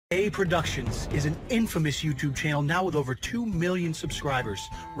NNA Productions is an infamous YouTube channel now with over 2 million subscribers,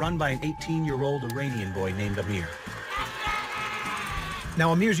 run by an 18-year-old Iranian boy named Amir.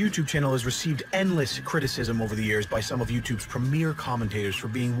 Now, Amir's YouTube channel has received endless criticism over the years by some of YouTube's premier commentators for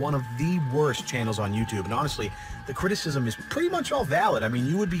being one of the worst channels on YouTube. And honestly, the criticism is pretty much all valid. I mean,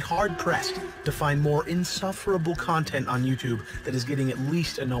 you would be hard-pressed to find more insufferable content on YouTube that is getting at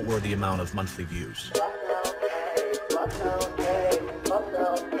least a noteworthy amount of monthly views.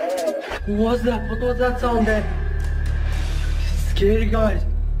 Who was that? What was that sound there? Scary, guys.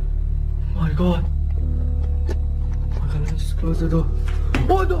 Oh my god. Let's just close the door.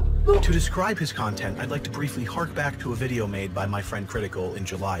 Oh no! To describe his content, I'd like to briefly hark back to a video made by my friend Critical in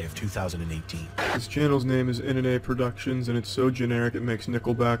July of 2018. His channel's name is NNA Productions, and it's so generic it makes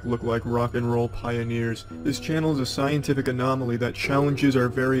Nickelback look like rock and roll pioneers. This channel is a scientific anomaly that challenges our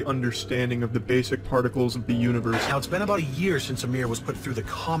very understanding of the basic particles of the universe. Now, it's been about a year since Amir was put through the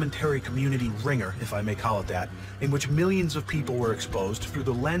commentary community ringer, if I may call it that, in which millions of people were exposed through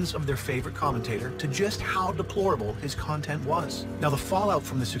the lens of their favorite commentator to just how deplorable his content was. Now, the fallout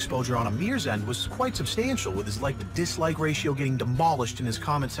from this exposure on Amir's end was quite substantial, with his like-to-dislike ratio getting demolished and his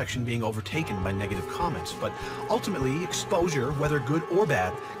comment section being overtaken by negative comments. But ultimately, exposure, whether good or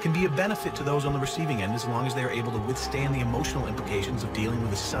bad, can be a benefit to those on the receiving end as long as they are able to withstand the emotional implications of dealing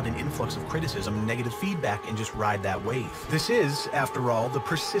with a sudden influx of criticism and negative feedback and just ride that wave. This is, after all, the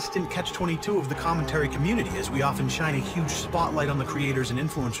persistent catch-22 of the commentary community, as we often shine a huge spotlight on the creators and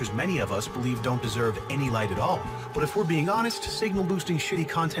influencers many of us believe don't deserve any light at all. But if we're being honest, signal-boosting shitty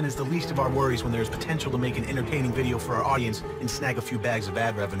content is the least of our worries when there's potential to make an entertaining video for our audience and snag a few bags of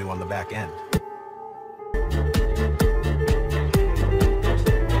ad revenue on the back end.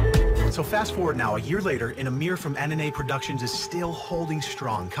 So fast forward now, a year later, and Amir from NNA Productions is still holding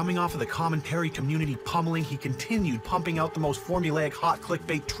strong. Coming off of the commentary community pummeling, he continued pumping out the most formulaic hot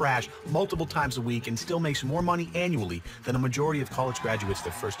clickbait trash multiple times a week and still makes more money annually than a majority of college graduates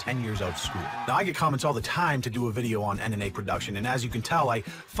their first 10 years out of school. Now, I get comments all the time to do a video on NNA Production, and as you can tell, I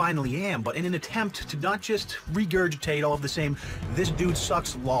finally am, but in an attempt to not just regurgitate all of the same "this dude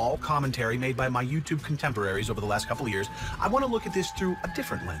sucks" lol commentary made by my YouTube contemporaries over the last couple of years, I want to look at this through a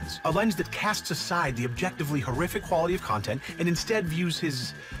different lens. A lens that casts aside the objectively horrific quality of content and instead views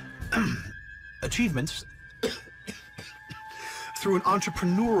his achievements through an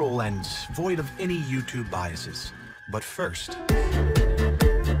entrepreneurial lens, void of any YouTube biases. But first,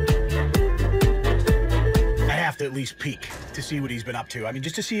 I have to at least peek to see what he's been up to. I mean,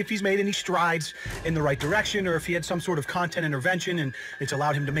 just to see if he's made any strides in the right direction or if he had some sort of content intervention and it's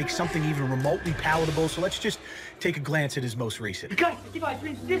allowed him to make something even remotely palatable. So let's just take a glance at his most recent. Guys, if I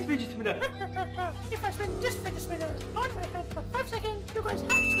spin this fidget spinner, If I spin this fidget spinner on my head for 5 seconds, you guys have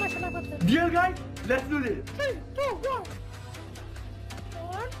to smash the like button. dear guys, let's do this. 3, 2, 1.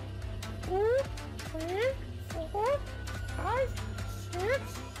 1, 2, 3, 4, 5, 6,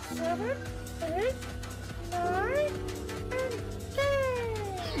 7, 8, 9, and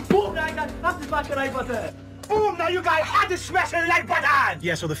 10. Boom, now you guys have to smash the like button. Boom! Now you guys had to smash the like button!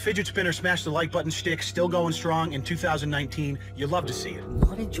 Yeah, so the fidget spinner smash the like button shtick still going strong in 2019. You love to see it.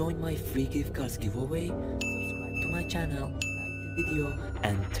 Want to join my free gift cards giveaway? Subscribe to my channel, like the video,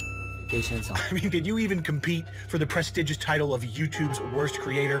 and notifications on. I mean, did you even compete for the prestigious title of YouTube's worst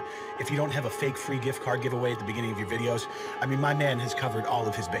creator if you don't have a fake free gift card giveaway at the beginning of your videos? I mean, my man has covered all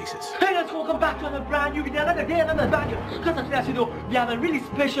of his bases. Hey guys, welcome back to another brand new video, another day, another banger. Because as you know, we have a really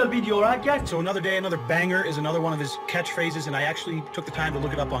special video, right guys? So another day, another banger is another one of his catchphrases, and I actually took the time to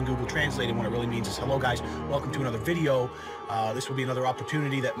look it up on Google Translate, and what it really means is, hello guys, welcome to another video. This will be another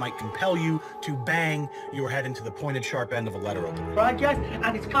opportunity that might compel you to bang your head into the pointed sharp end of a letter opener. Right guys,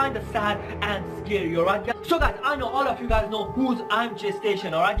 and it's kind of sad and scary, alright guys? So guys, I know all of you guys know who's I'm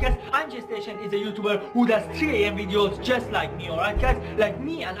Gestation, alright guys? I'm Gestation is a YouTuber who does 3 AM videos just like me, alright guys? Like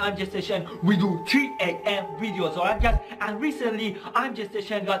me and I'm Gestation, we do 3 AM videos, alright guys? And recently, I'm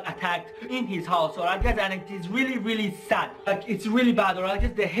Gestation got attacked in his house, alright guys? And it is really, really sad. Like, it's really bad, alright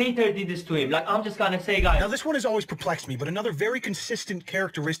guys? The hater did this to him. Like, I'm just gonna say, guys. Now, this one has always perplexed me, but another very consistent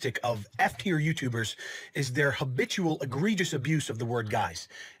characteristic of F-tier YouTubers is their habitual egregious abuse of the word guys.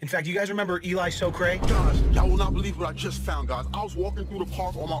 In fact, you guys remember Eli Socrae? Guys, y'all will not believe what I just found, guys. I was walking through the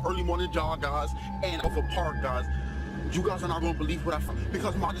park on my early morning jog, guys, and off a park, guys, You guys are not going to believe what I found,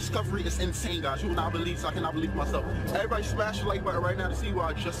 because my discovery is insane, guys. You will not believe, so I cannot believe myself. Everybody smash the like button right now to see what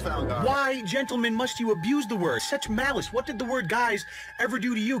I just found, guys. Why, gentlemen, must you abuse the word? Such malice. What did the word guys ever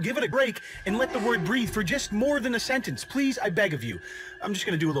do to you? Give it a break and let the word breathe for just more than a sentence. Please, I beg of you. I'm just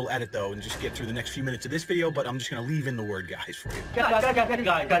going to do a little edit, though, and just get through the next few minutes of this video, but I'm just going to leave in the word guys for you. Guys.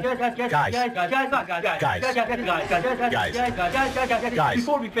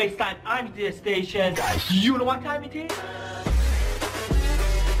 Before we FaceTime, I'm at the station. Guys. You know what time it is?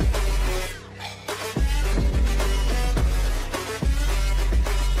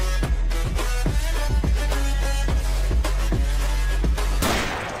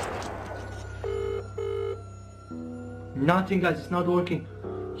 Nothing, guys, it's not working.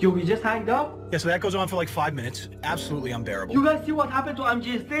 Yo, we just hanged up? Yeah, so that goes on for like 5 minutes. Absolutely unbearable. You guys see what happened to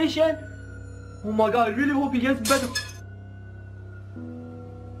MJ Station? Oh my god, I really hope he gets better.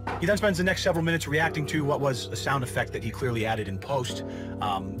 He then spends the next several minutes reacting to what was a sound effect that he clearly added in post.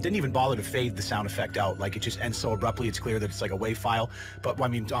 Didn't even bother to fade the sound effect out. Like, it just ends so abruptly, it's clear that it's like a WAV file. But, I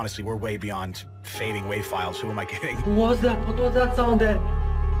mean, honestly, we're way beyond fading WAV files. Who am I kidding? What was that? What was that sound there?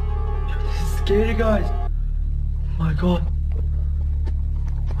 This is scary, guys. Oh my god.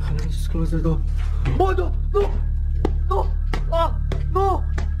 Okay, let me just close the door. Oh no! No! No! Ah! No!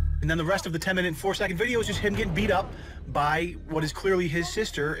 And then the rest of the 10-minute and 4-second video is just him getting beat up by what is clearly his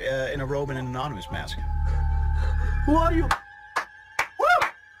sister in a robe and an anonymous mask. Who are you? Woo!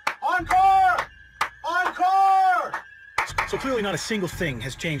 Encore! Encore! So clearly not a single thing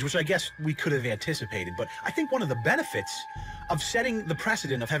has changed, which I guess we could have anticipated, but I think one of the benefits of setting the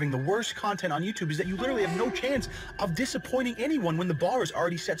precedent of having the worst content on YouTube is that you literally have no chance of disappointing anyone when the bar is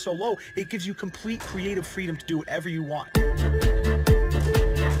already set so low. It gives you complete creative freedom to do whatever you want.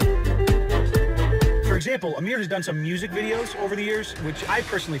 For example, Amir has done some music videos over the years, which I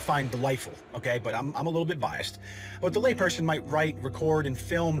personally find delightful, okay? But I'm a little bit biased. But the layperson might write, record, and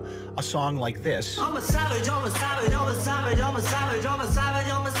film a song like this. I'm a savage, I'm a savage, I'm a savage, I'm a savage, I'm a savage,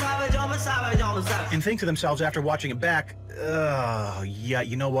 I'm a savage, I'm a savage, I'm a savage. And think to themselves after watching it back, yeah,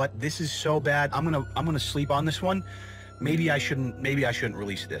 you know what? This is so bad. I'm gonna sleep on this one. Maybe I shouldn't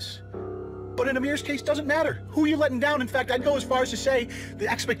release this. But in Amir's case, doesn't matter. Who are you letting down? In fact, I'd go as far as to say the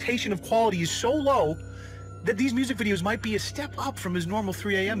expectation of quality is so low that these music videos might be a step up from his normal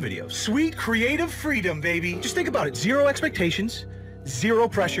 3 a.m. videos. Sweet creative freedom, baby. Just think about it. 0 expectations, 0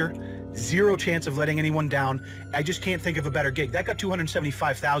 pressure, 0 chance of letting anyone down. I just can't think of a better gig. That got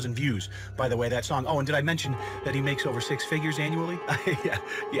 275,000 views, by the way, that song. Oh, and did I mention that he makes over 6 figures annually? yeah,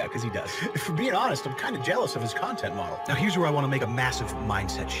 because he does. For being honest, I'm kind of jealous of his content model. Now, here's where I want to make a massive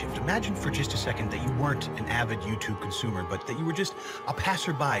mindset shift. Imagine for just a second that you weren't an avid YouTube consumer, but that you were just a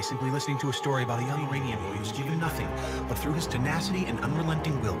passerby simply listening to a story about a young Iranian boy who's given nothing, but through his tenacity and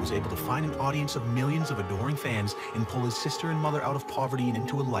unrelenting will was able to find an audience of millions of adoring fans and pull his sister and mother out of poverty and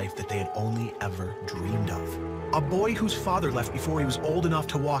into a life that they had only ever dreamed of. A boy whose father left before he was old enough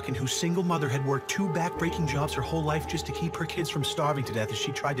to walk and whose single mother had worked 2 back-breaking jobs her whole life just to keep her kids from starving to death as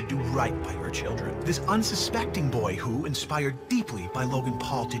she tried to do right by her children. This unsuspecting boy who, inspired deeply by Logan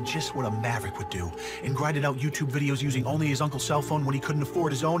Paul, did just what a maverick would do and grinded out YouTube videos using only his uncle's cell phone when he couldn't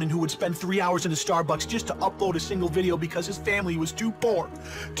afford his own, and who would spend 3 hours in a Starbucks just to upload a single video because his family was too poor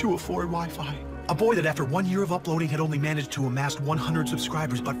to afford Wi-Fi. A boy that after 1 year of uploading had only managed to amass 100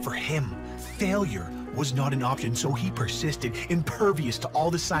 subscribers, but for him, failure was not an option, so he persisted, impervious to all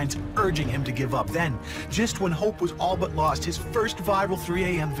the signs urging him to give up. Then, just when hope was all but lost, his first viral 3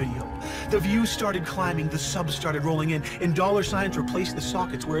 a.m. video. The views started climbing, the subs started rolling in, and dollar signs replaced the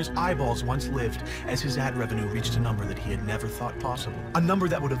sockets where his eyeballs once lived, as his ad revenue reached a number that he had never thought possible. A number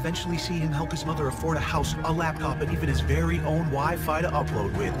that would eventually see him help his mother afford a house, a laptop, and even his very own Wi-Fi to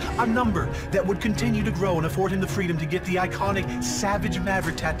upload with. A number that would continue to grow and afford him the freedom to get the iconic Savage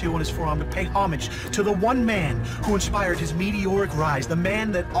Maverick tattoo on his forearm to pay homage to the one man who inspired his meteoric rise, the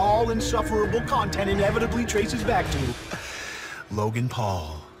man that all insufferable content inevitably traces back to, Logan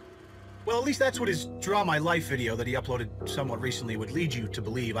Paul. Well, at least that's what his Draw My Life video that he uploaded somewhat recently would lead you to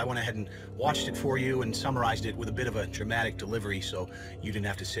believe. I went ahead and watched it for you and summarized it with a bit of a dramatic delivery so you didn't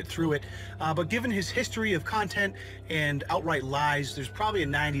have to sit through it. But given his history of content and outright lies, there's probably a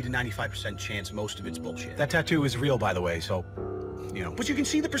 90 to 95% chance most of it's bullshit. That tattoo is real, by the way, so, you know. But you can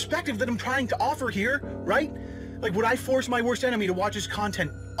see the perspective that I'm trying to offer here, right? Like, would I force my worst enemy to watch his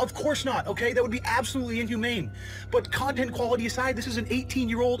content? Of course not, okay? That would be absolutely inhumane. But content quality aside, this is an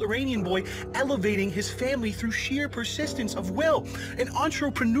 18-year-old Iranian boy elevating his family through sheer persistence of will. An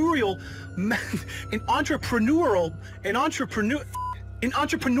entrepreneurial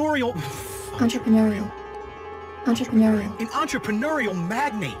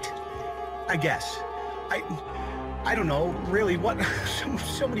magnate, I guess. I don't know, really, what?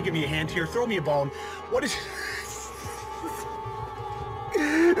 Somebody give me a hand here, throw me a bone. What is...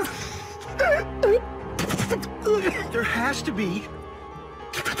 There has to be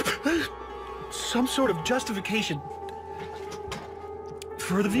some sort of justification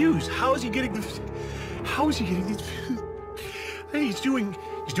for the views. How is he getting these views? Hey, he's doing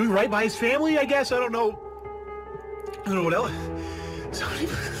right by his family, I guess. I don't know what else.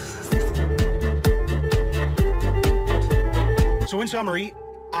 So in summary,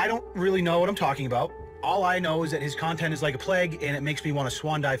 I don't really know what I'm talking about. All I know is that his content is like a plague, and it makes me want to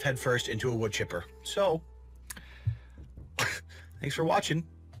swan dive headfirst into a wood chipper. So, thanks for watching.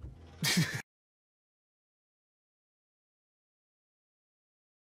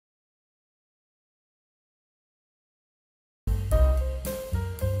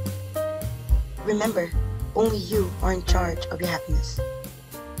 Remember, only you are in charge of your happiness.